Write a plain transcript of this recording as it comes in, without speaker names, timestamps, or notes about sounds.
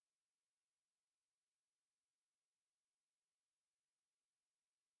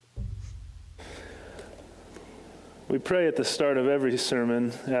We pray at the start of every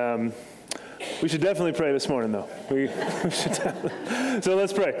sermon. We should definitely pray this morning, though. We should definitely. So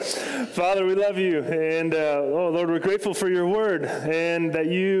let's pray. Father, we love you, and Lord, we're grateful for your word, and that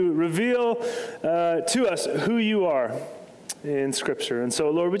you reveal to us who you are in Scripture. And so,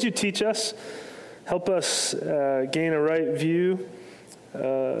 Lord, would you teach us, help us gain a right view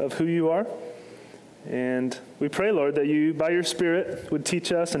of who you are, and we pray, Lord, that you, by your Spirit, would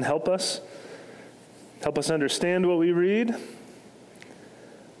teach us and help us understand what we read.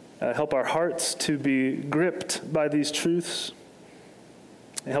 Help our hearts to be gripped by these truths.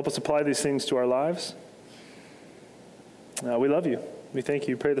 And help us apply these things to our lives. We love you. We thank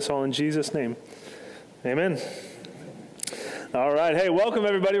you. Pray this all in Jesus' name. Amen. All right. Hey, welcome,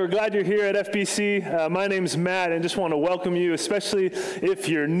 everybody. We're glad you're here at FBC. My name's Matt, and just want to welcome you, especially if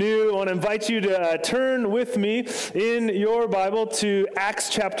you're new. I want to invite you to turn with me in your Bible to Acts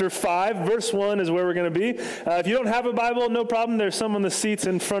chapter 5. Verse 1 is where we're going to be. If you don't have a Bible, no problem. There's some on the seats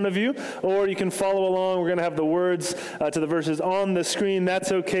in front of you, or you can follow along. We're going to have the words to the verses on the screen.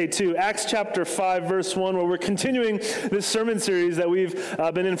 That's okay, too. Acts chapter 5, verse 1, where we're continuing this sermon series that we've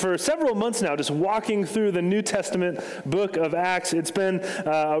been in for several months now, just walking through the New Testament book of Acts. It's been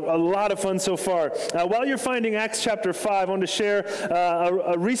a lot of fun so far. While you're finding Acts chapter 5, I wanted to share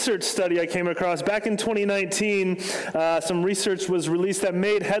a research study I came across. Back in 2019, some research was released that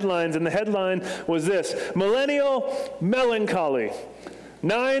made headlines, and the headline was this: Millennial Melancholy.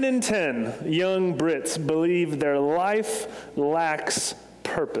 9 in 10 young Brits believe their life lacks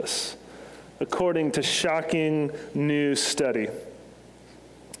purpose, according to shocking new study.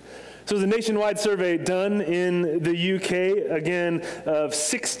 So it was a nationwide survey done in the UK, again, of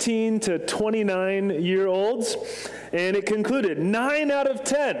 16 to 29-year-olds, and it concluded 9 out of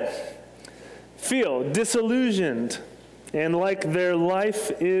 10 feel disillusioned and like their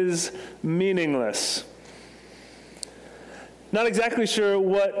life is meaningless. Not exactly sure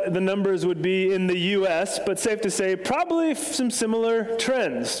what the numbers would be in the U.S., but safe to say probably some similar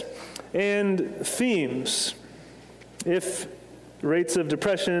trends and themes. If rates of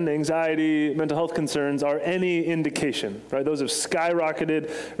depression, anxiety, mental health concerns are any indication, right? Those have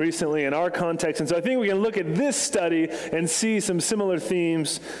skyrocketed recently in our context. And so I think we can look at this study and see some similar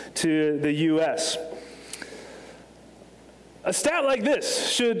themes to the U.S. A stat like this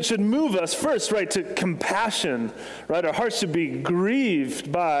should move us first, right, to compassion, right? Our hearts should be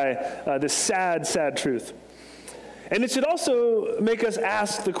grieved by this sad, sad truth. And it should also make us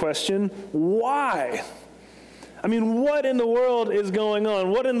ask the question, why? I mean, what in the world is going on?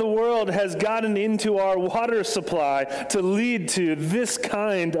 What in the world has gotten into our water supply to lead to this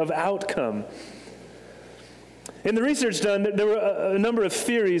kind of outcome? In the research done, there were a number of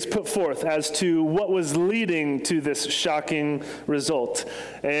theories put forth as to what was leading to this shocking result.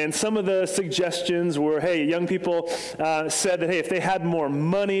 And some of the suggestions were, hey, young people said that, hey, if they had more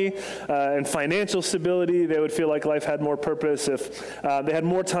money and financial stability, they would feel like life had more purpose. If they had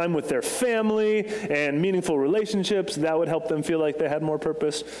more time with their family and meaningful relationships, that would help them feel like they had more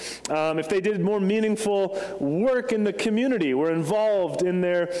purpose. If they did more meaningful work in the community, were involved in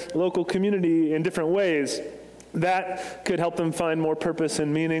their local community in different ways, that could help them find more purpose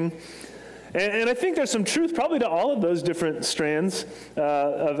and meaning. And I think there's some truth probably to all of those different strands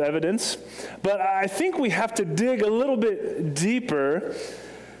of evidence. But I think we have to dig a little bit deeper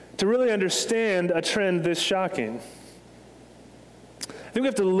to really understand a trend this shocking. I think we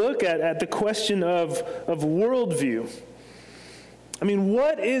have to look at the question of worldview. I mean,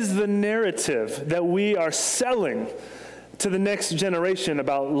 what is the narrative that we are selling to the next generation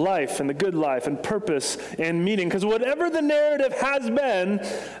about life and the good life and purpose and meaning? Because whatever the narrative has been,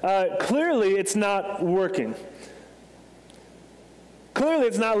 clearly it's not working. Clearly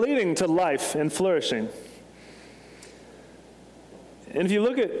it's not leading to life and flourishing. And if you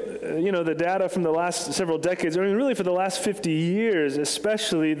look at, the data from the last several decades, I mean, really for the last 50 years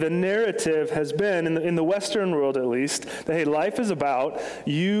especially, the narrative has been, in the Western world at least, that, hey, life is about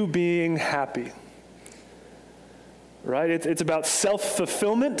you being happy. Right? It's about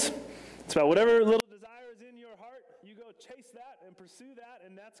self-fulfillment. It's about whatever little desire is in your heart, you go chase that and pursue that,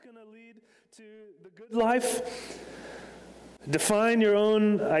 and that's going to lead to the good life. Define your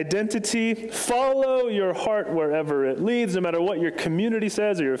own identity. Follow your heart wherever it leads, no matter what your community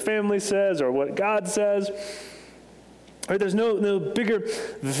says or your family says or what God says. Right? There's no bigger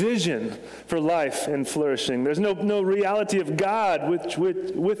vision for life and flourishing. There's no reality of God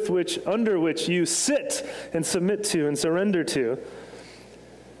under which you sit and submit to and surrender to.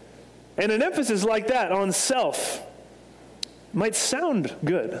 And an emphasis like that on self might sound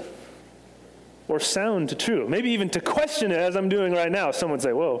good or sound true. Maybe even to question it, as I'm doing right now. Someone would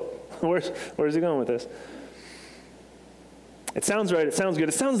say, whoa, where's he going with this? It sounds right, it sounds good,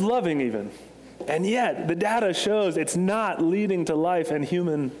 it sounds loving even. And yet, the data shows it's not leading to life and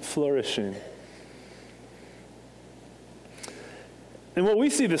human flourishing. And what we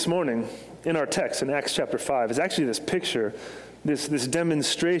see this morning in our text in Acts chapter 5 is actually this picture, this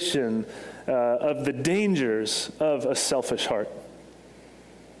demonstration of the dangers of a selfish heart.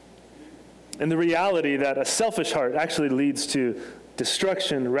 And the reality that a selfish heart actually leads to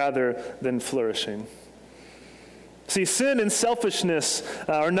destruction rather than flourishing. See, sin and selfishness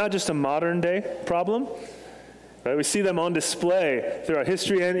are not just a modern day problem. Right? We see them on display throughout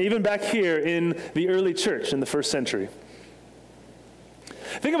history and even back here in the early church in the first century.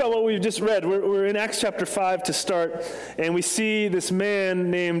 Think about what we've just read. We're in Acts chapter 5 to start, and we see this man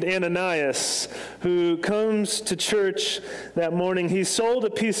named Ananias who comes to church that morning. He sold a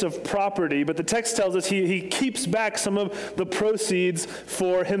piece of property, but the text tells us he keeps back some of the proceeds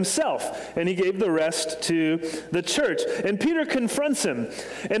for himself, and he gave the rest to the church. And Peter confronts him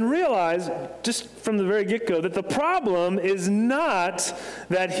and realizes, just from the very get-go, that the problem is not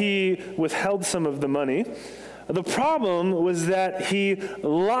that he withheld some of the money. The problem was that he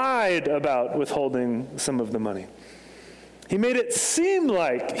lied about withholding some of the money. He made it seem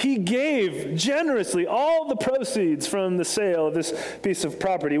like he gave generously all the proceeds from the sale of this piece of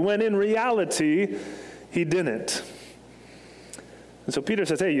property, when in reality, he didn't. And so Peter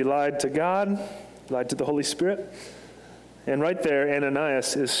says, hey, you lied to God, lied to the Holy Spirit. And right there,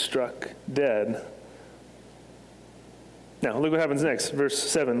 Ananias is struck dead. Now, look what happens next, verse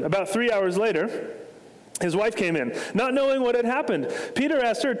 7. About 3 hours later, his wife came in, not knowing what had happened. Peter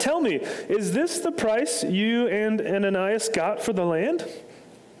asked her, tell me, is this the price you and Ananias got for the land?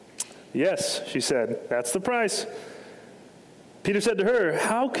 Yes, she said, that's the price. Peter said to her,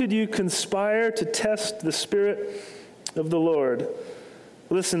 how could you conspire to test the Spirit of the Lord?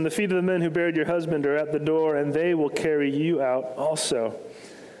 Listen, the feet of the men who buried your husband are at the door, and they will carry you out also.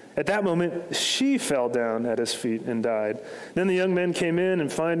 At that moment, she fell down at his feet and died. Then the young men came in,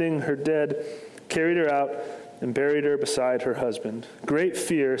 and finding her dead, carried her out and buried her beside her husband. Great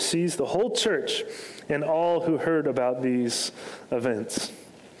fear seized the whole church and all who heard about these events.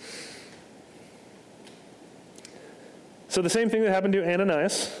 So the same thing that happened to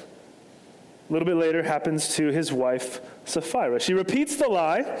Ananias, a little bit later, happens to his wife, Sapphira. She repeats the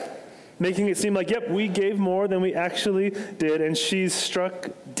lie, making it seem like, yep, we gave more than we actually did, and she's struck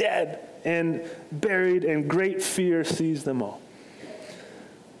dead and buried, and great fear seized them all.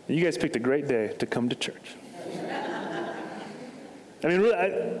 You guys picked a great day to come to church. I mean,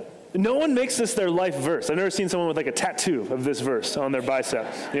 really, no one makes this their life verse. I've never seen someone with like a tattoo of this verse on their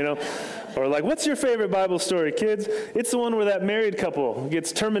bicep, you know? Or like, what's your favorite Bible story, kids? It's the one where that married couple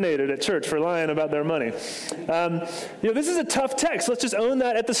gets terminated at church for lying about their money. This is a tough text. Let's just own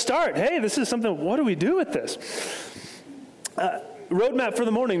that at the start. Hey, this is something, what do we do with this? Roadmap for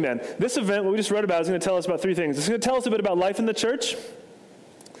the morning then. This event, what we just read about, is going to tell us about three things. It's going to tell us a bit about life in the church.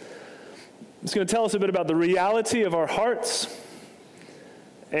 It's going to tell us a bit about the reality of our hearts,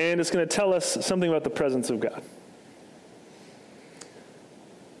 and it's going to tell us something about the presence of God.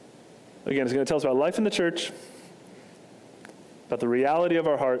 Again, it's going to tell us about life in the church, about the reality of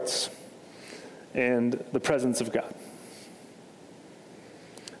our hearts, and the presence of God.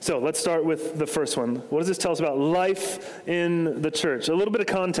 So let's start with the first one. What does this tell us about life in the church? A little bit of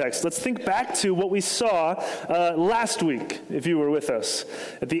context. Let's think back to what we saw last week, if you were with us,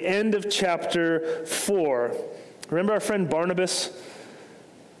 at the end of chapter 4. Remember our friend Barnabas?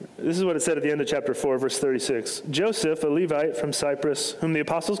 This is what it said at the end of chapter 4, verse 36. Joseph, a Levite from Cyprus, whom the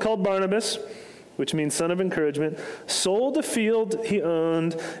apostles called Barnabas, which means son of encouragement, sold a field he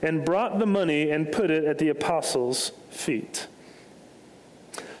owned and brought the money and put it at the apostles' feet.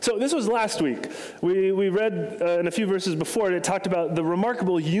 So this was last week. We read in a few verses before it talked about the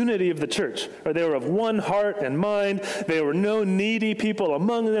remarkable unity of the church. They were of one heart and mind. There were no needy people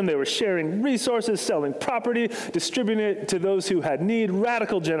among them. They were sharing resources, selling property, distributing it to those who had need.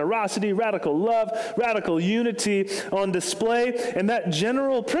 Radical generosity, radical love, radical unity on display. And that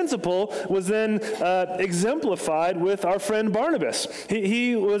general principle was then exemplified with our friend Barnabas.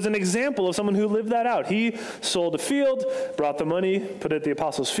 He was an example of someone who lived that out. He sold a field, brought the money, put it at the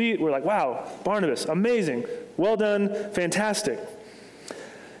apostles' feet. We're like, wow, Barnabas, amazing, well done, fantastic.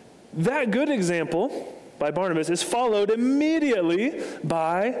 That good example by Barnabas is followed immediately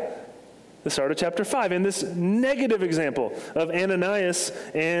by the start of chapter 5 and this negative example of Ananias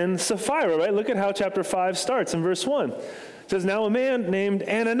and Sapphira, right? Look at how chapter 5 starts in verse 1. It says, now a man named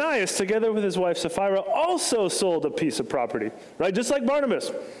Ananias, together with his wife Sapphira, also sold a piece of property, right? Just like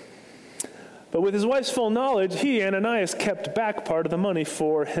Barnabas. But with his wife's full knowledge, he, Ananias, kept back part of the money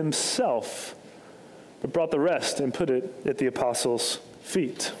for himself. but brought the rest and put it at the apostles'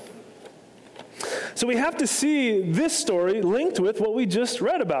 feet. So we have to see this story linked with what we just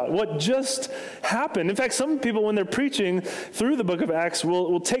read about, what just happened. In fact, some people, when they're preaching through the book of Acts,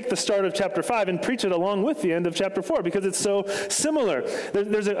 will take the start of chapter 5 and preach it along with the end of chapter 4 because it's so similar.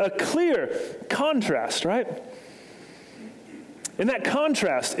 There's a clear contrast, right? And that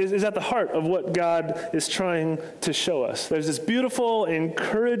contrast is at the heart of what God is trying to show us. There's this beautiful,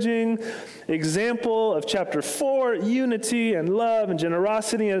 encouraging example of chapter 4, unity and love and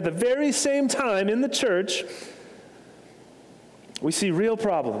generosity. And at the very same time in the church, we see real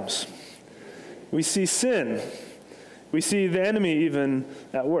problems. We see sin. We see the enemy even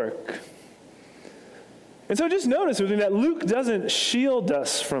at work. And so just notice with me that Luke doesn't shield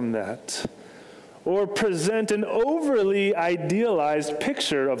us from that, or present an overly idealized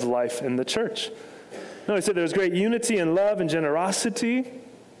picture of life in the church. No, he said there's great unity and love and generosity,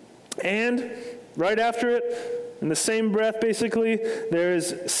 and right after it, in the same breath basically, there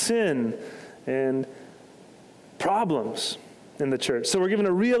is sin and problems in the church. So we're given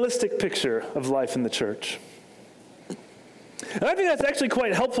a realistic picture of life in the church. And I think that's actually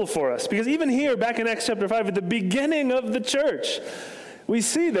quite helpful for us, because even here, back in Acts chapter 5, at the beginning of the church, we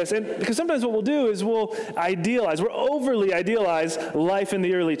see this, and because sometimes what we'll do is we'll overly idealize life in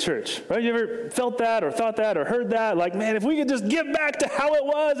the early church, right? You ever felt that or thought that or heard that? Like, man, if we could just get back to how it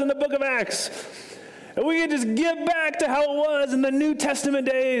was in the book of Acts, if we could just get back to how it was in the New Testament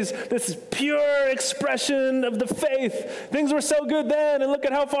days, this pure expression of the faith. Things were so good then, and look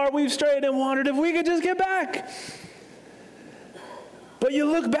at how far we've strayed and wandered. If we could just get back. But you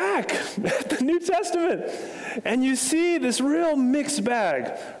look back at the New Testament, and you see this real mixed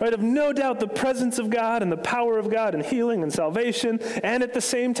bag, right, of no doubt the presence of God and the power of God and healing and salvation, and at the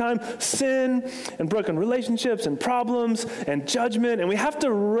same time, sin and broken relationships and problems and judgment. And we have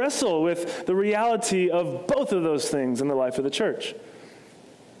to wrestle with the reality of both of those things in the life of the church.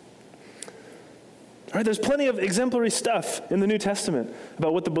 All right, there's plenty of exemplary stuff in the New Testament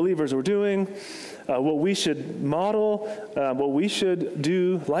about what the believers were doing, what we should model, what we should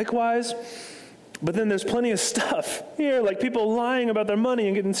do likewise. But then there's plenty of stuff here, like people lying about their money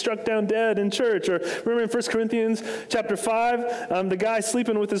and getting struck down dead in church. Or remember in 1 Corinthians chapter 5, the guy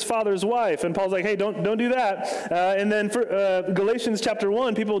sleeping with his father's wife. And Paul's like, hey, don't do that. And then for Galatians chapter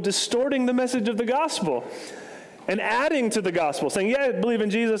 1, people distorting the message of the gospel and adding to the gospel, saying, yeah, I believe in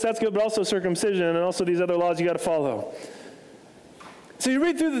Jesus, that's good, but also circumcision and also these other laws you got to follow. So you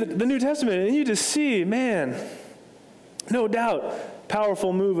read through the New Testament and you just see, man, no doubt,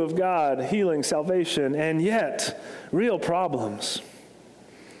 powerful move of God, healing, salvation, and yet real problems.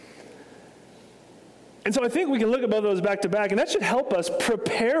 And so I think we can look at both of those back to back, and that should help us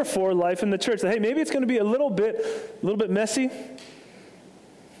prepare for life in the church. That, hey, maybe it's going to be a little bit messy.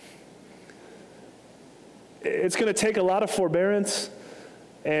 It's going to take a lot of forbearance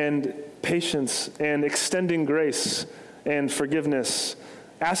and patience and extending grace and forgiveness,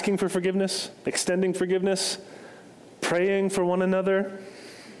 asking for forgiveness, extending forgiveness, praying for one another.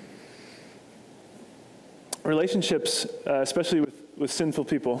 Relationships, especially with sinful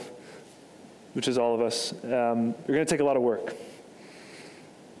people, which is all of us, are going to take a lot of work.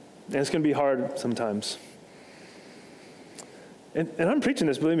 And it's going to be hard sometimes. And I'm preaching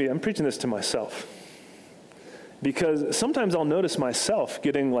this, believe me, I'm preaching this to myself. Because sometimes I'll notice myself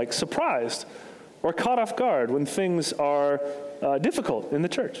getting like surprised or caught off guard when things are difficult in the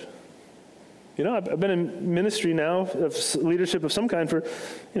church. You know, I've been in ministry now of leadership of some kind for,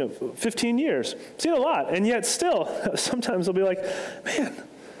 15 years. I've seen a lot, and yet still, sometimes I'll be like, man,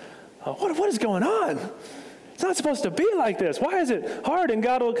 what is going on? It's not supposed to be like this. Why is it hard? And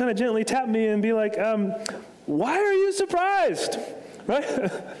God will kind of gently tap me and be like, why are you surprised?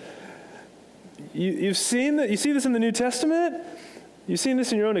 Right? You see this in the New Testament? You've seen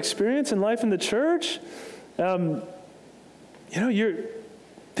this in your own experience in life in the church?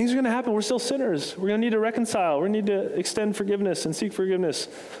 Things are going to happen. We're still sinners. We're going to need to reconcile. We're going to need to extend forgiveness and seek forgiveness.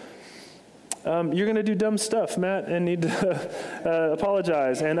 You're going to do dumb stuff, Matt, and need to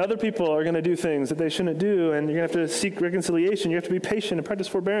apologize. And other people are going to do things that they shouldn't do, and you're going to have to seek reconciliation. You have to be patient and practice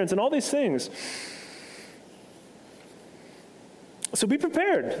forbearance and all these things. So be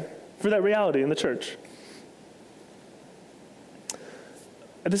prepared for that reality in the church.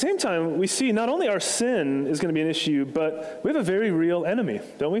 At the same time, we see not only our sin is going to be an issue, but we have a very real enemy,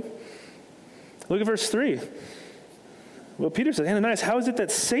 don't we? Look at verse 3. Well, Peter says, Ananias, how is it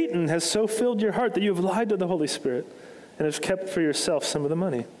that Satan has so filled your heart that you have lied to the Holy Spirit and have kept for yourself some of the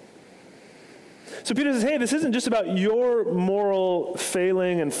money? So Peter says, hey, this isn't just about your moral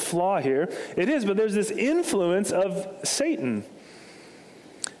failing and flaw here. It is, but there's this influence of Satan.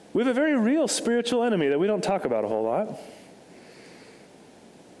 We have a very real spiritual enemy that we don't talk about a whole lot,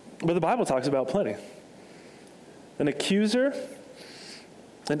 but the Bible talks about plenty. An accuser,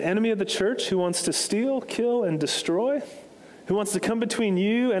 an enemy of the church who wants to steal, kill, and destroy, who wants to come between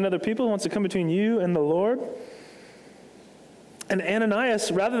you and other people, who wants to come between you and the Lord. And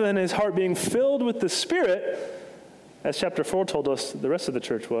Ananias, rather than his heart being filled with the Spirit, as chapter 4 told us the rest of the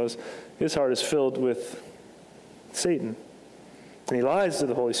church was, his heart is filled with Satan. And he lies to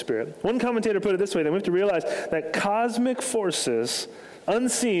the Holy Spirit. One commentator put it this way, that we have to realize that cosmic forces,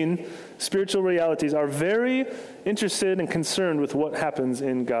 unseen spiritual realities, are very interested and concerned with what happens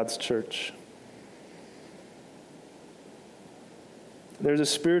in God's church. There's a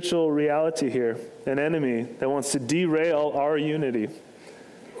spiritual reality here, an enemy that wants to derail our unity,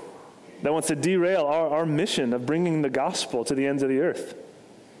 that wants to derail our mission of bringing the gospel to the ends of the earth.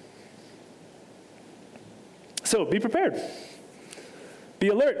 So be prepared. Be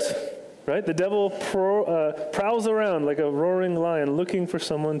alert, right? The devil prowls around like a roaring lion looking for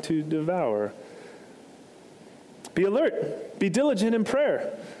someone to devour. Be alert. Be diligent in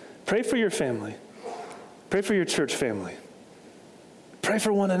prayer. Pray for your family. Pray for your church family. Pray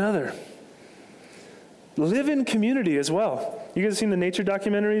for one another. Live in community as well. You guys seen the nature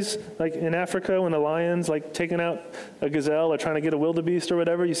documentaries, like in Africa when the lion's like taking out a gazelle or trying to get a wildebeest or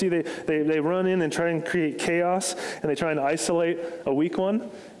whatever? You see they run in and try and create chaos, and they try and isolate a weak one,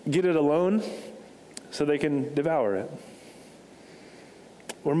 get it alone so they can devour it.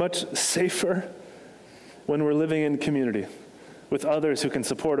 We're much safer when we're living in community with others who can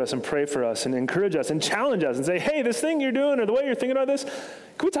support us and pray for us and encourage us and challenge us and say, hey, this thing you're doing or the way you're thinking about this,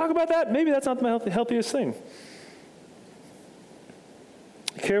 can we talk about that? Maybe that's not the healthiest thing.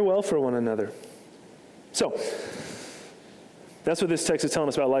 Care well for one another. So, that's what this text is telling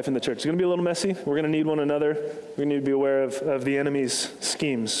us about life in the church. It's going to be a little messy. We're going to need one another. We need to be aware of the enemy's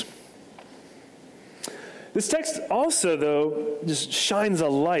schemes. This text also, though, just shines a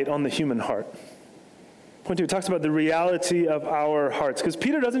light on the human heart. Point 2, it talks about the reality of our hearts. Because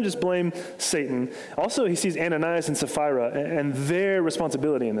Peter doesn't just blame Satan. Also, he sees Ananias and Sapphira and their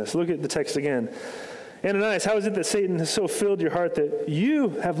responsibility in this. Look at the text again. Ananias, how is it that Satan has so filled your heart that you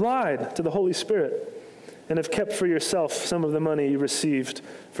have lied to the Holy Spirit and have kept for yourself some of the money you received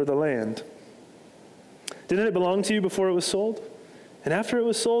for the land? Didn't it belong to you before it was sold? And after it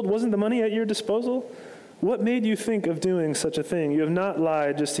was sold, wasn't the money at your disposal? What made you think of doing such a thing? You have not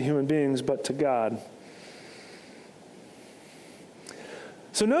lied just to human beings, but to God.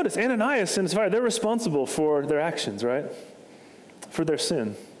 So notice, Ananias and Sapphira, they're responsible for their actions, right? For their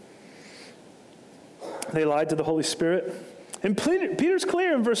sin. They lied to the Holy Spirit. And Peter's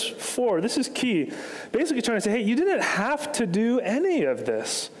clear in verse 4. This is key. Basically trying to say, hey, you didn't have to do any of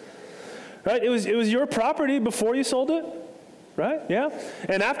this. Right? It was your property before you sold it. Right? Yeah?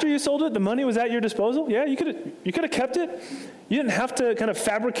 And after you sold it, the money was at your disposal. Yeah, you could have kept it. You didn't have to kind of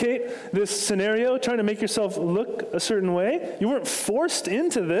fabricate this scenario trying to make yourself look a certain way. You weren't forced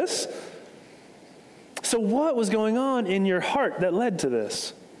into this. So what was going on in your heart that led to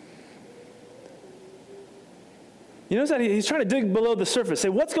this? You notice that he's trying to dig below the surface. Say,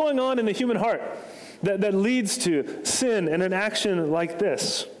 what's going on in the human heart that leads to sin and an action like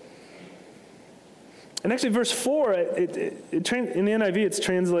this? And actually, verse 4, in the NIV, it's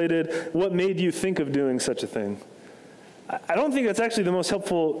translated, what made you think of doing such a thing? I don't think that's actually the most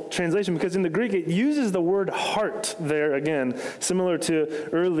helpful translation, because in the Greek, it uses the word heart there again, similar to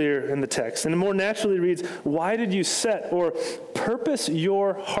earlier in the text. And it more naturally reads, why did you set or purpose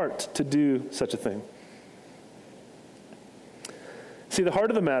your heart to do such a thing? See, the heart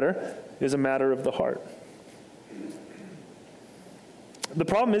of the matter is a matter of the heart. The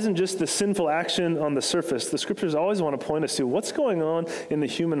problem isn't just the sinful action on the surface. The scriptures always want to point us to what's going on in the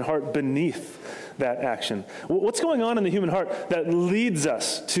human heart beneath that action. What's going on in the human heart that leads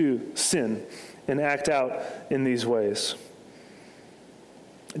us to sin and act out in these ways?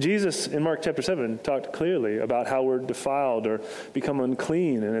 Jesus, in Mark chapter 7, talked clearly about how we're defiled or become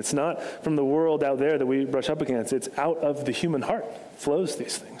unclean. And it's not from the world out there that we brush up against. It's out of the human heart flows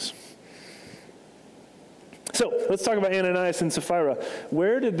these things. So let's talk about Ananias and Sapphira.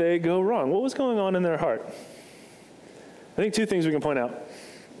 Where did they go wrong? What was going on in their heart? I think two things we can point out.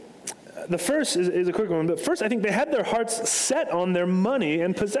 The first is a quick one, but first I think they had their hearts set on their money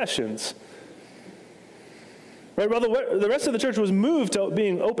and possessions. Right? While the rest of the church was moved to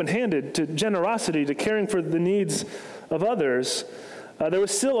being open-handed, to generosity, to caring for the needs of others, there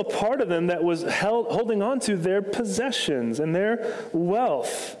was still a part of them that was holding on to their possessions and their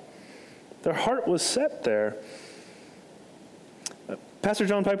wealth. Their heart was set there. Pastor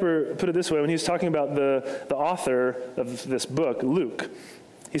John Piper put it this way when he was talking about the author of this book, Luke.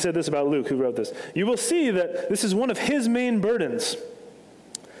 He said this about Luke, who wrote this. You will see that this is one of his main burdens.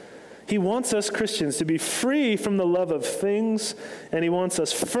 He wants us Christians to be free from the love of things, and he wants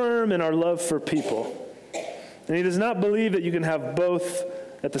us firm in our love for people. And he does not believe that you can have both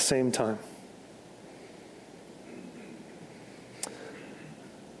at the same time.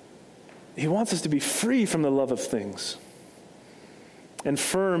 He wants us to be free from the love of things and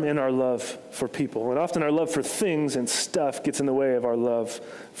firm in our love for people. And often our love for things and stuff gets in the way of our love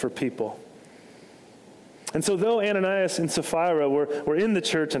for people. And so though Ananias and Sapphira were in the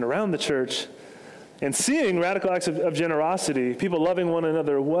church and around the church and seeing radical acts of generosity, people loving one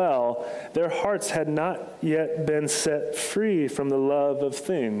another well, their hearts had not yet been set free from the love of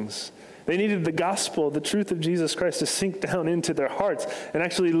things. They needed the gospel, the truth of Jesus Christ, to sink down into their hearts and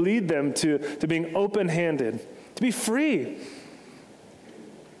actually lead them to being open-handed, to be free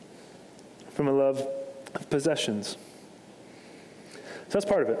from a love of possessions. So that's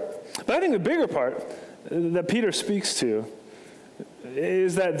part of it. But I think the bigger part that Peter speaks to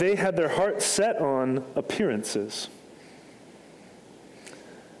is that they had their heart set on appearances.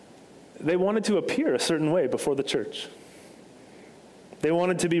 They wanted to appear a certain way before the church. They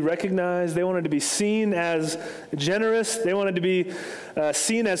wanted to be recognized. They wanted to be seen as generous. They wanted to be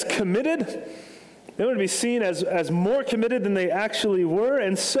seen as committed. They wanted to be seen as more committed than they actually were,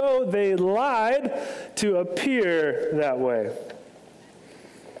 and so they lied to appear that way.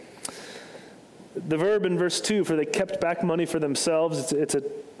 The verb in verse 2, for they kept back money for themselves, it's a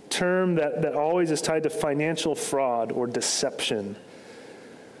term that always is tied to financial fraud or deception.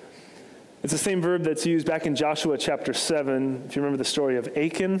 It's the same verb that's used back in Joshua chapter 7, if you remember the story of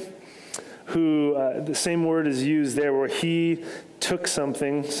Achan, who the same word is used there where he took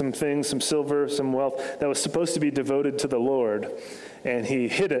something, some things, some silver, some wealth that was supposed to be devoted to the Lord, and he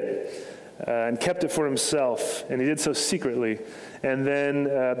hid it and kept it for himself, and he did so secretly. And then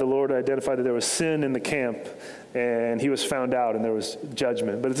the Lord identified that there was sin in the camp, and he was found out, and there was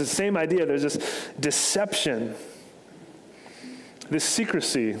judgment. But it's the same idea. There's this deception, this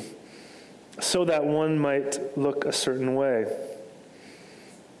secrecy, so that one might look a certain way.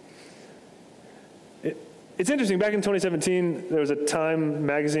 It's interesting, back in 2017, there was a Time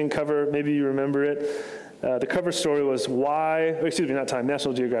magazine cover, maybe you remember it. The cover story was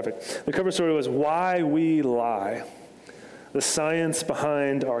National Geographic. The cover story was Why We Lie, the science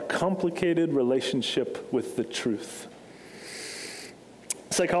behind our complicated relationship with the truth.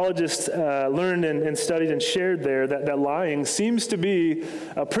 Psychologists learned and studied and shared there that lying seems to be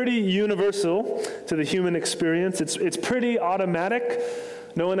pretty universal to the human experience. It's pretty automatic.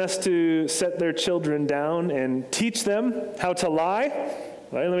 No one has to set their children down and teach them how to lie.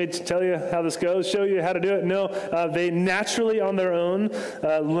 Right, let me tell you how this goes, show you how to do it. No, they naturally on their own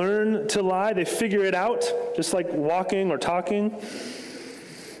learn to lie. They figure it out, just like walking or talking.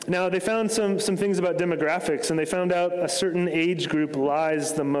 Now, they found some things about demographics, and they found out a certain age group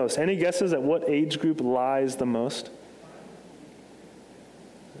lies the most. Any guesses at what age group lies the most?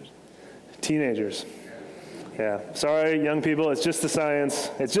 Teenagers. Yeah, sorry, young people, it's just the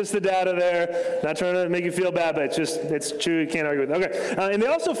science. It's just the data there. Not trying to make you feel bad, but it's true, you can't argue with it. Okay, and they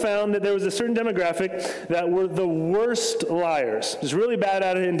also found that there was a certain demographic that were the worst liars. Just really bad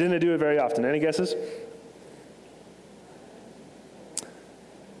at it and didn't do it very often. Any guesses?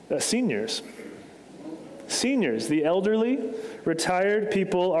 Seniors. Seniors, the elderly, retired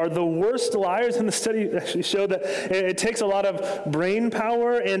people are the worst liars, and the study actually showed that it takes a lot of brain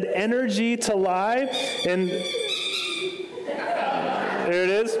power and energy to lie, and there it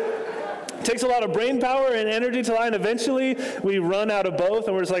is. It takes a lot of brain power and energy to lie, and eventually we run out of both,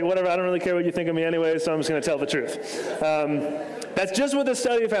 and we're just like, whatever, I don't really care what you think of me anyway, so I'm just going to tell the truth. That's just what the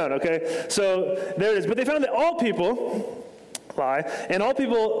study found, okay? So there it is. But they found that all people lie, and all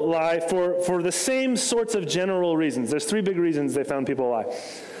people lie for the same sorts of general reasons. There's three big reasons they found people lie.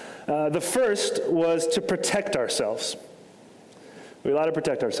 The first was to protect ourselves. We lie to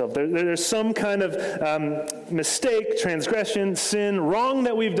protect ourselves. There's some kind of mistake, transgression, sin, wrong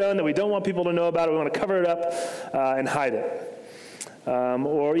that we've done that we don't want people to know about it. We want to cover it up and hide it. We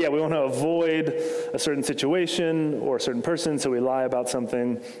want to avoid a certain situation or a certain person, so we lie about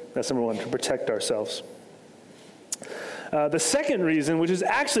something. That's number one, to protect ourselves. The second reason, which is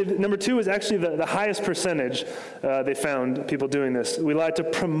actually, number two is actually the highest percentage they found people doing this. We lie to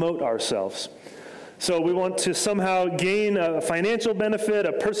promote ourselves. So we want to somehow gain a financial benefit,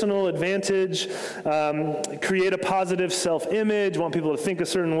 a personal advantage, create a positive self-image, want people to think a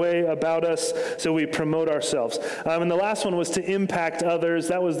certain way about us, so we promote ourselves. And the last one was to impact others.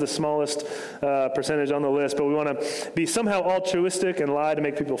 That was the smallest percentage on the list, but we want to be somehow altruistic and lie to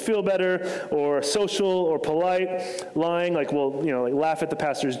make people feel better, or social or polite, lying, like like laugh at the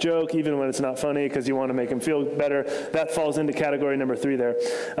pastor's joke even when it's not funny because you want to make him feel better. That falls into category number 3 there.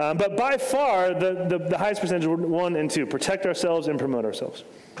 But by far, the highest percentage were 1 and 2, protect ourselves and promote ourselves.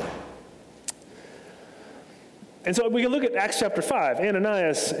 And so we can look at Acts chapter 5,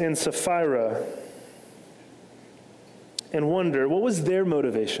 Ananias and Sapphira, and wonder, what was their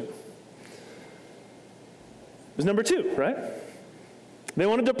motivation? It was number 2, right? They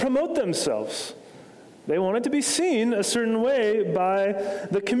wanted to promote themselves. They wanted to be seen a certain way by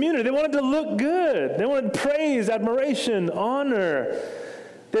the community. They wanted to look good. They wanted praise, admiration, honor.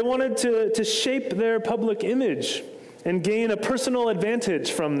 They wanted to shape their public image and gain a personal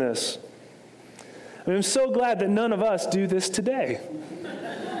advantage from this. I'm so glad that none of us do this today.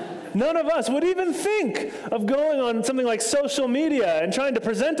 None of us would even think of going on something like social media and trying to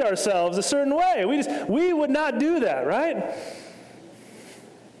present ourselves a certain way. We would not do that, right?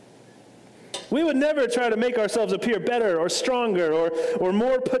 We would never try to make ourselves appear better or stronger or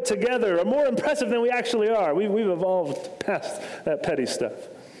more put together or more impressive than we actually are. We've evolved past that petty stuff.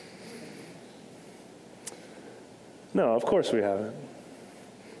 No, of course we haven't.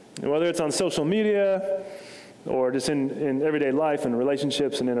 And whether it's on social media or just in everyday life and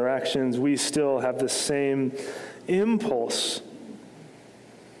relationships and interactions, we still have the same impulse.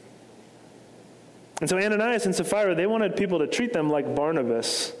 And so Ananias and Sapphira, they wanted people to treat them like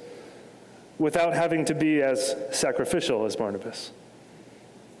Barnabas without having to be as sacrificial as Barnabas.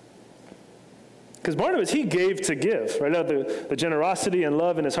 Because Barnabas, he gave to give, right? Out the generosity and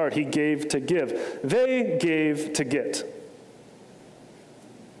love in his heart, he gave to give. They gave to get.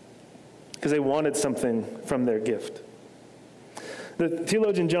 Because they wanted something from their gift. The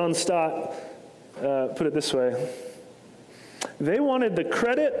theologian John Stott put it this way. They wanted the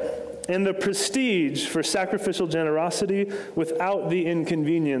credit and the prestige for sacrificial generosity without the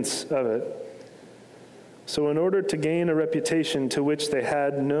inconvenience of it. So in order to gain a reputation to which they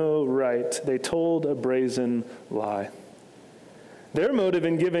had no right, they told a brazen lie. Their motive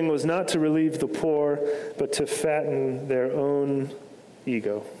in giving was not to relieve the poor, but to fatten their own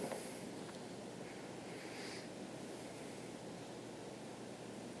ego.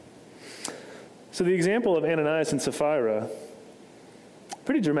 So the example of Ananias and Sapphira,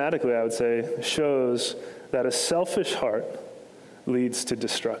 pretty dramatically, I would say, shows that a selfish heart leads to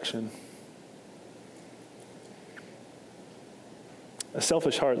destruction. A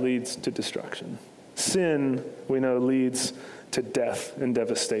selfish heart leads to destruction. Sin, we know, leads to death and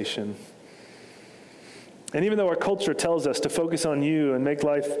devastation. And even though our culture tells us to focus on you and make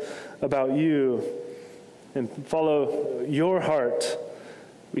life about you and follow your heart,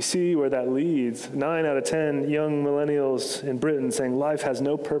 we see where that leads. 9 out of 10 young millennials in Britain saying life has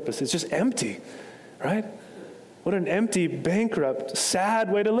no purpose. It's just empty, right? What an empty, bankrupt, sad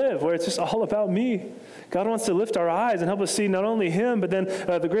way to live, where it's just all about me. God wants to lift our eyes and help us see not only him, but then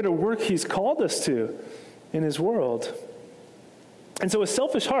the greater work he's called us to in his world. And so a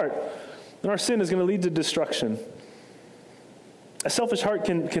selfish heart, our sin is going to lead to destruction. A selfish heart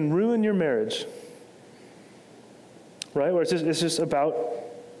can ruin your marriage, right? Where it's just about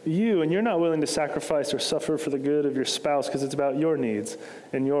you, and you're not willing to sacrifice or suffer for the good of your spouse because it's about your needs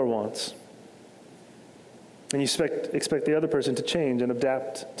and your wants. And you expect the other person to change and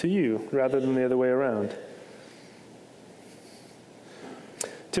adapt to you rather than the other way around.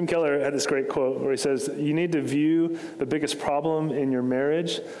 Tim Keller had this great quote where he says, you need to view the biggest problem in your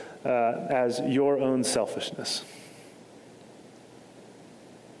marriage as your own selfishness.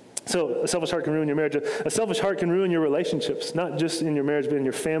 So a selfish heart can ruin your marriage. A selfish heart can ruin your relationships, not just in your marriage, but in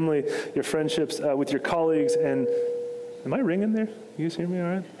your family, your friendships, with your colleagues. And am I ringing there? You guys hear me all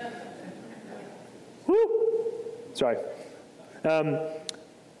right? Woo! Sorry.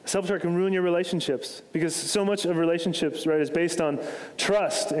 Selfish heart can ruin your relationships because so much of relationships, right, is based on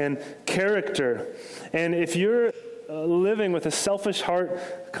trust and character. And if you're living with a selfish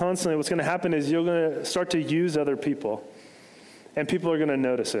heart constantly, what's going to happen is you're going to start to use other people. And people are going to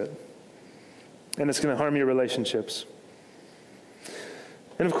notice it. And it's going to harm your relationships.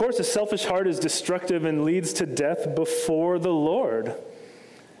 And of course, a selfish heart is destructive and leads to death before the Lord.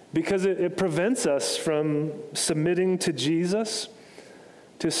 Because it prevents us from submitting to Jesus,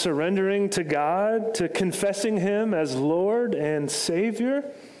 to surrendering to God, to confessing him as Lord and Savior.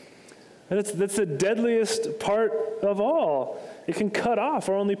 That's the deadliest part of all. It can cut off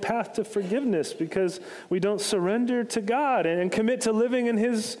our only path to forgiveness because we don't surrender to God and commit to living in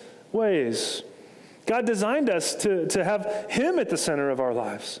his ways. God designed us to have him at the center of our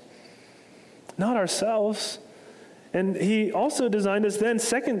lives, not ourselves. And he also designed us then,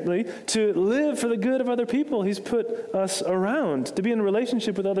 secondly, to live for the good of other people. He's put us around, to be in a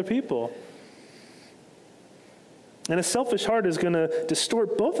relationship with other people. And a selfish heart is going to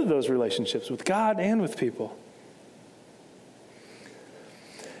distort both of those relationships, with God and with people.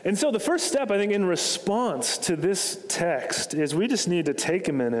 And so the first step, I think, in response to this text is we just need to take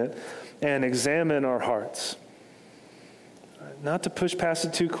a minute and examine our hearts. Not to push past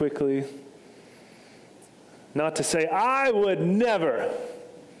it too quickly. Not to say, I would never.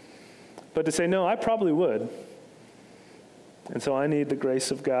 But to say, no, I probably would. And so I need the grace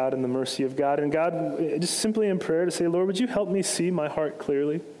of God and the mercy of God. And God, just simply in prayer to say, Lord, would you help me see my heart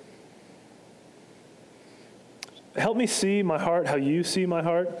clearly? Help me see my heart how you see my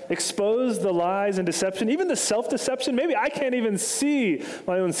heart. Expose the lies and deception, even the self-deception. Maybe I can't even see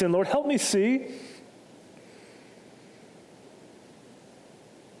my own sin. Lord, help me see.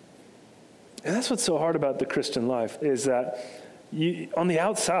 And that's what's so hard about the Christian life, is that on the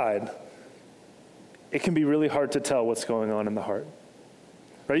outside, it can be really hard to tell what's going on in the heart.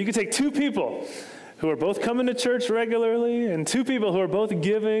 Right? You could take two people who are both coming to church regularly, and two people who are both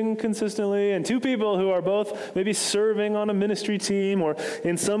giving consistently, and two people who are both maybe serving on a ministry team or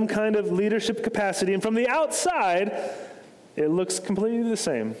in some kind of leadership capacity. And from the outside, it looks completely the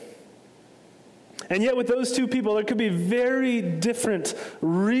same. And yet with those two people, there could be very different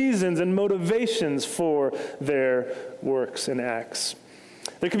reasons and motivations for their works and acts.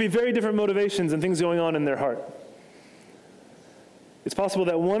 There could be very different motivations and things going on in their heart. It's possible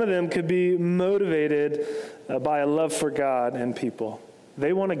that one of them could be motivated by a love for God and people.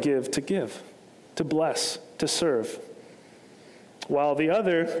 They want to give, to bless, to serve. While the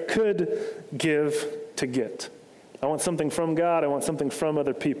other could give to get. I want something from God, I want something from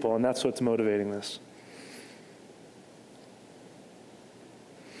other people, and that's what's motivating this.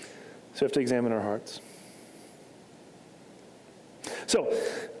 So we have to examine our hearts. So,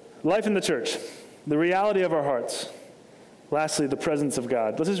 life in the church, the reality of our hearts. Lastly, the presence of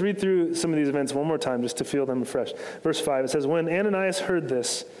God. Let's just read through some of these events one more time just to feel them afresh. Verse 5, it says, when Ananias heard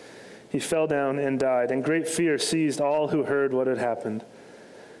this, he fell down and died, and great fear seized all who heard what had happened.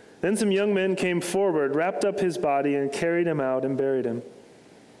 Then some young men came forward, wrapped up his body, and carried him out and buried him.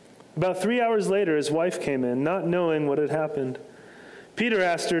 About 3 hours later, his wife came in, not knowing what had happened. Peter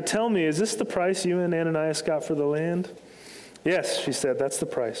asked her, tell me, is this the price you and Ananias got for the land? Yes, she said, that's the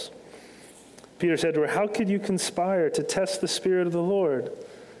price. Peter said to her, how could you conspire to test the Spirit of the Lord?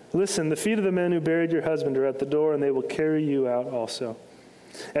 Listen, the feet of the men who buried your husband are at the door, and they will carry you out also.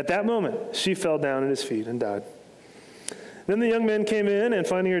 At that moment, she fell down at his feet and died. Then the young men came in, and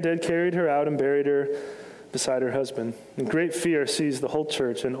finding her dead, carried her out and buried her beside her husband. And great fear seized the whole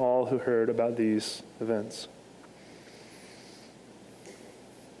church and all who heard about these events.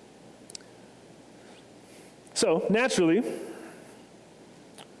 So, naturally,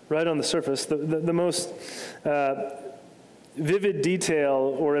 right on the surface, the most vivid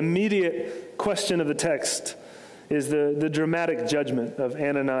detail or immediate question of the text is the dramatic judgment of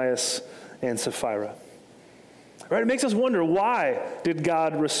Ananias and Sapphira. Right? It makes us wonder, why did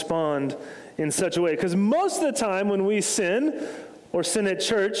God respond in such a way? Because most of the time when we sin, or sin at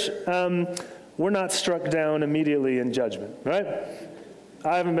church, we're not struck down immediately in judgment, right?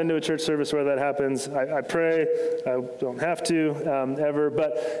 I haven't been to a church service where that happens. I pray. I don't have to ever,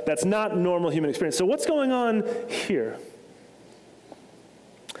 but that's not normal human experience. So what's going on here?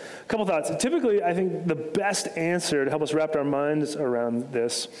 A couple thoughts. Typically, I think the best answer to help us wrap our minds around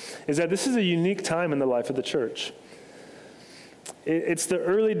this is that this is a unique time in the life of the church. It's the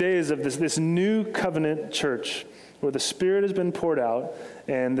early days of this new covenant church where the Spirit has been poured out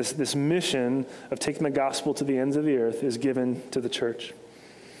and this mission of taking the gospel to the ends of the earth is given to the church.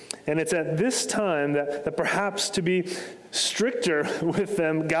 And it's at this time that perhaps to be stricter with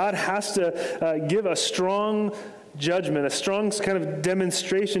them, God has to give a strong judgment, a strong kind of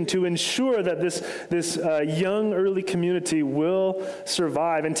demonstration to ensure that this young early community will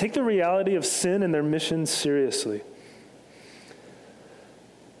survive and take the reality of sin and their mission seriously.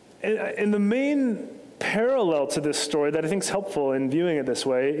 And the main parallel to this story that I think is helpful in viewing it this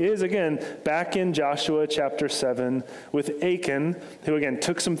way is, again, back in Joshua chapter 7 with Achan, who, again,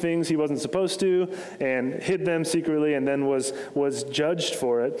 took some things he wasn't supposed to and hid them secretly and then was judged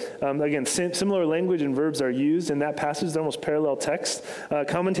for it. Again, similar language and verbs are used in that passage. They're almost parallel text.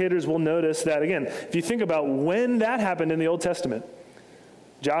 Commentators will notice that, again, if you think about when that happened in the Old Testament,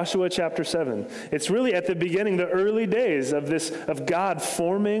 Joshua chapter 7. It's really at the beginning, the early days of God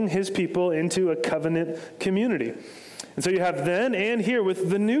forming his people into a covenant community. And so you have then and here with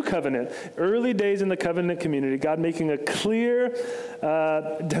the new covenant, early days in the covenant community, God making a clear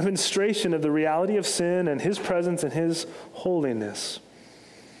demonstration of the reality of sin and his presence and his holiness.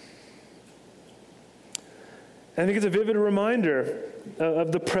 And I think it's a vivid reminder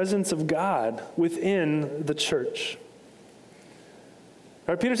of the presence of God within the church.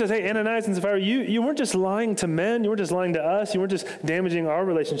 Right, Peter says, hey, Ananias and Sapphira, you weren't just lying to men, you weren't just lying to us, you weren't just damaging our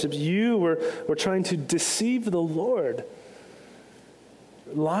relationships, you were trying to deceive the Lord.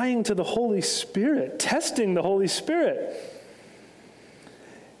 Lying to the Holy Spirit, testing the Holy Spirit.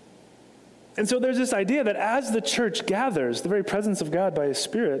 And so there's this idea that as the church gathers, the very presence of God by his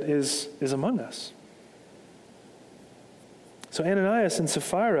Spirit is among us. So Ananias and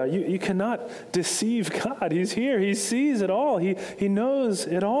Sapphira, you cannot deceive God. He's here. He sees it all. He knows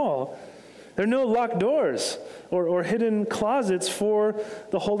it all. There are no locked doors or hidden closets for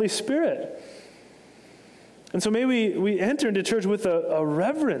the Holy Spirit. And so may we enter into church with a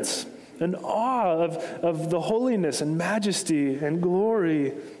reverence, an awe of the holiness and majesty and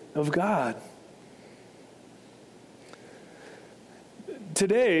glory of God.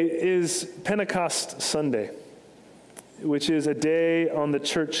 Today is Pentecost Sunday, which is a day on the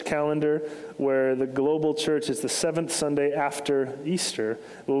church calendar where the global church is the seventh Sunday after Easter.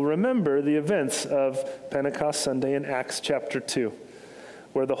 We'll remember the events of Pentecost Sunday in Acts chapter 2,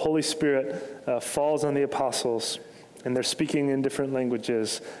 where the Holy Spirit falls on the apostles, and they're speaking in different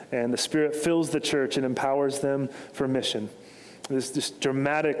languages, and the Spirit fills the church and empowers them for mission. This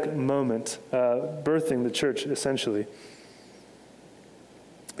dramatic moment, birthing the church, essentially.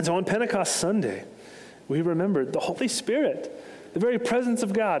 And so on Pentecost Sunday, we remember the Holy Spirit, the very presence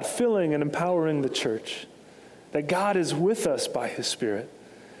of God filling and empowering the church, that God is with us by his Spirit,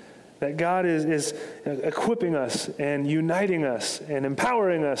 that God is equipping us and uniting us and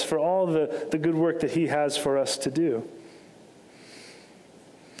empowering us for all the good work that he has for us to do.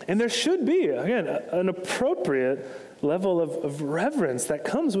 And there should be, again, an appropriate level of reverence that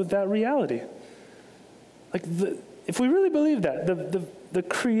comes with that reality. Like, if we really believe that, the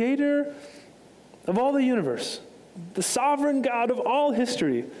creator of all the universe, the sovereign God of all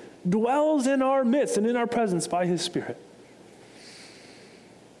history, dwells in our midst and in our presence by his Spirit.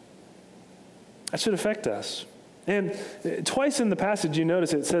 That should affect us. And twice in the passage you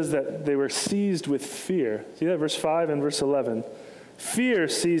notice it says that they were seized with fear. See that, verse 5 and verse 11. Fear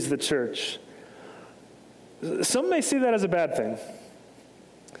seized the church. Some may see that as a bad thing.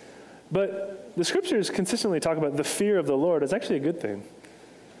 But the scriptures consistently talk about the fear of the Lord as actually a good thing.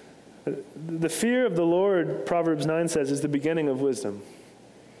 The fear of the Lord, Proverbs 9 says, is the beginning of wisdom.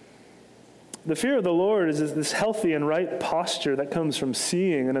 The fear of the Lord is this healthy and right posture that comes from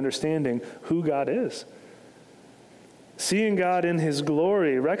seeing and understanding who God is. Seeing God in his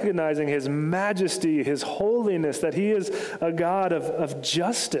glory, recognizing his majesty, his holiness, that he is a God of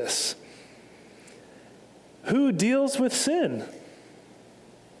justice, who deals with sin,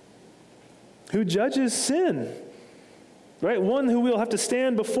 who judges sin. Right? One who we'll have to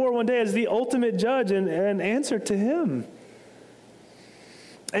stand before one day as the ultimate judge and answer to him.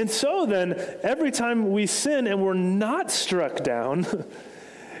 And so then, every time we sin and we're not struck down,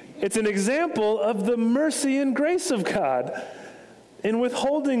 it's an example of the mercy and grace of God in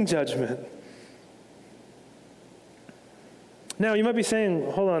withholding judgment. Now, you might be saying,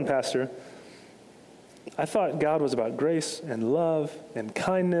 hold on, Pastor. I thought God was about grace and love and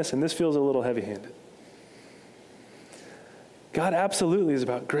kindness, and this feels a little heavy-handed. God absolutely is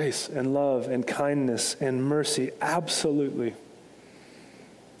about grace and love and kindness and mercy, absolutely.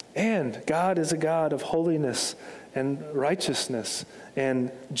 And God is a God of holiness and righteousness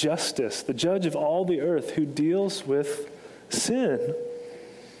and justice, the judge of all the earth who deals with sin.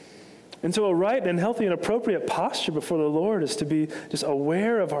 And so a right and healthy and appropriate posture before the Lord is to be just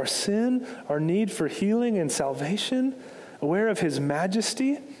aware of our sin, our need for healing and salvation, aware of his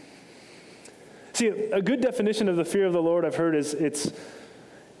majesty. See, a good definition of the fear of the Lord I've heard is it's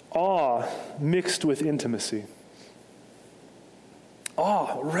awe mixed with intimacy.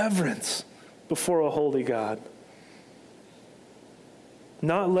 Awe, reverence before a holy God.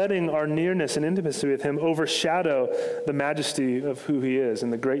 Not letting our nearness and intimacy with him overshadow the majesty of who he is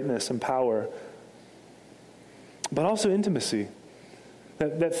and the greatness and power. But also intimacy.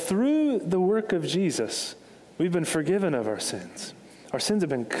 That through the work of Jesus, we've been forgiven of our sins. Our sins have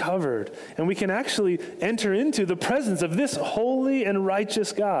been covered, and we can actually enter into the presence of this holy and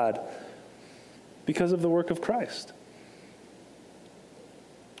righteous God because of the work of Christ.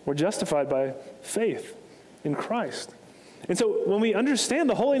 We're justified by faith in Christ. And so when we understand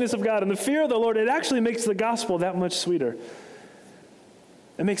the holiness of God and the fear of the Lord, it actually makes the gospel that much sweeter.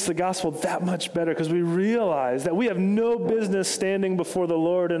 It makes the gospel that much better because we realize that we have no business standing before the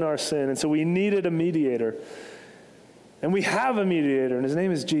Lord in our sin. And so we needed a mediator. And we have a mediator, and his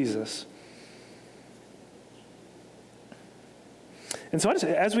name is Jesus. And so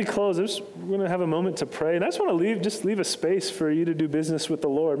as we close, we're going to have a moment to pray. And I just want to leave a space for you to do business with the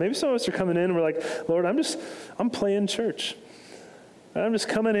Lord. Maybe some of us are coming in and we're like, Lord, I'm playing church. I'm just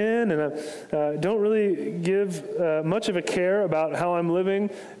coming in and I don't really give much of a care about how I'm living,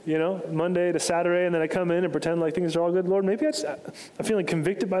 Monday to Saturday, and then I come in and pretend like things are all good. Lord, maybe I'm feeling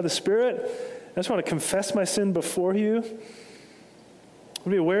convicted by the Spirit. I just want to confess my sin before you.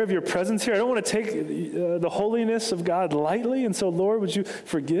 Be aware of your presence here. I don't want to take the holiness of God lightly, and so, Lord, would you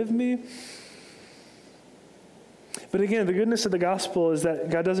forgive me? But again, the goodness of the gospel is that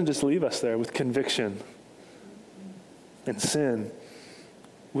God doesn't just leave us there with conviction and sin.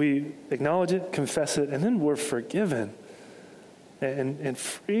 We acknowledge it, confess it, and then we're forgiven and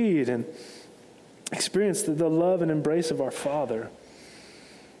freed and experience the love and embrace of our Father.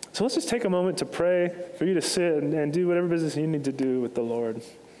 So let's just take a moment to pray, for you to sit and do whatever business you need to do with the Lord.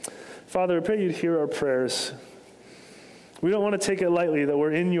 Father, I pray you'd hear our prayers. We don't want to take it lightly that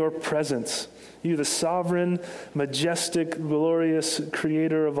we're in your presence. You, the sovereign, majestic, glorious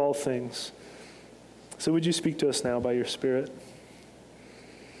creator of all things. So would you speak to us now by your Spirit?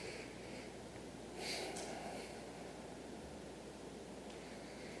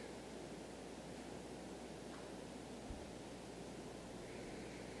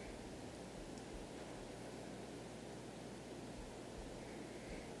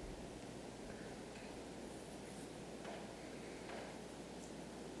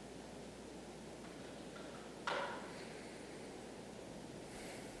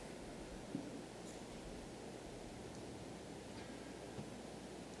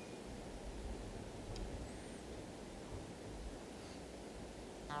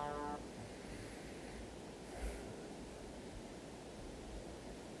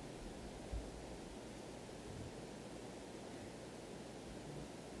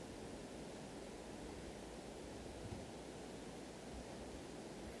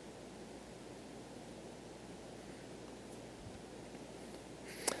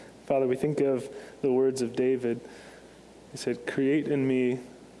 Father, we think of the words of David. He said, create in me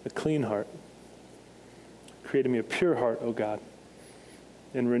a clean heart. Create in me a pure heart, O God,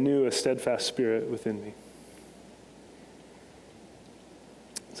 and renew a steadfast spirit within me.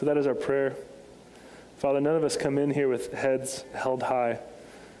 So that is our prayer. Father, none of us come in here with heads held high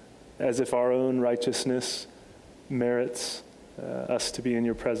as if our own righteousness merits us to be in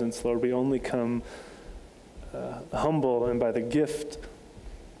your presence, Lord. We only come humble and by the gift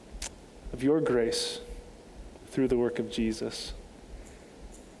of your grace through the work of Jesus.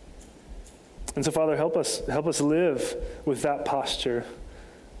 And so, Father, help us live with that posture,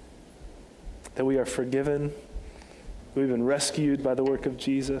 that we are forgiven, we've been rescued by the work of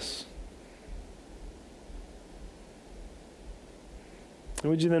Jesus. And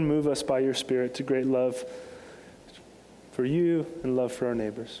would you then move us by your Spirit to great love for you and love for our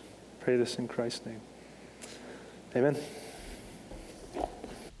neighbors? Pray this in Christ's name. Amen.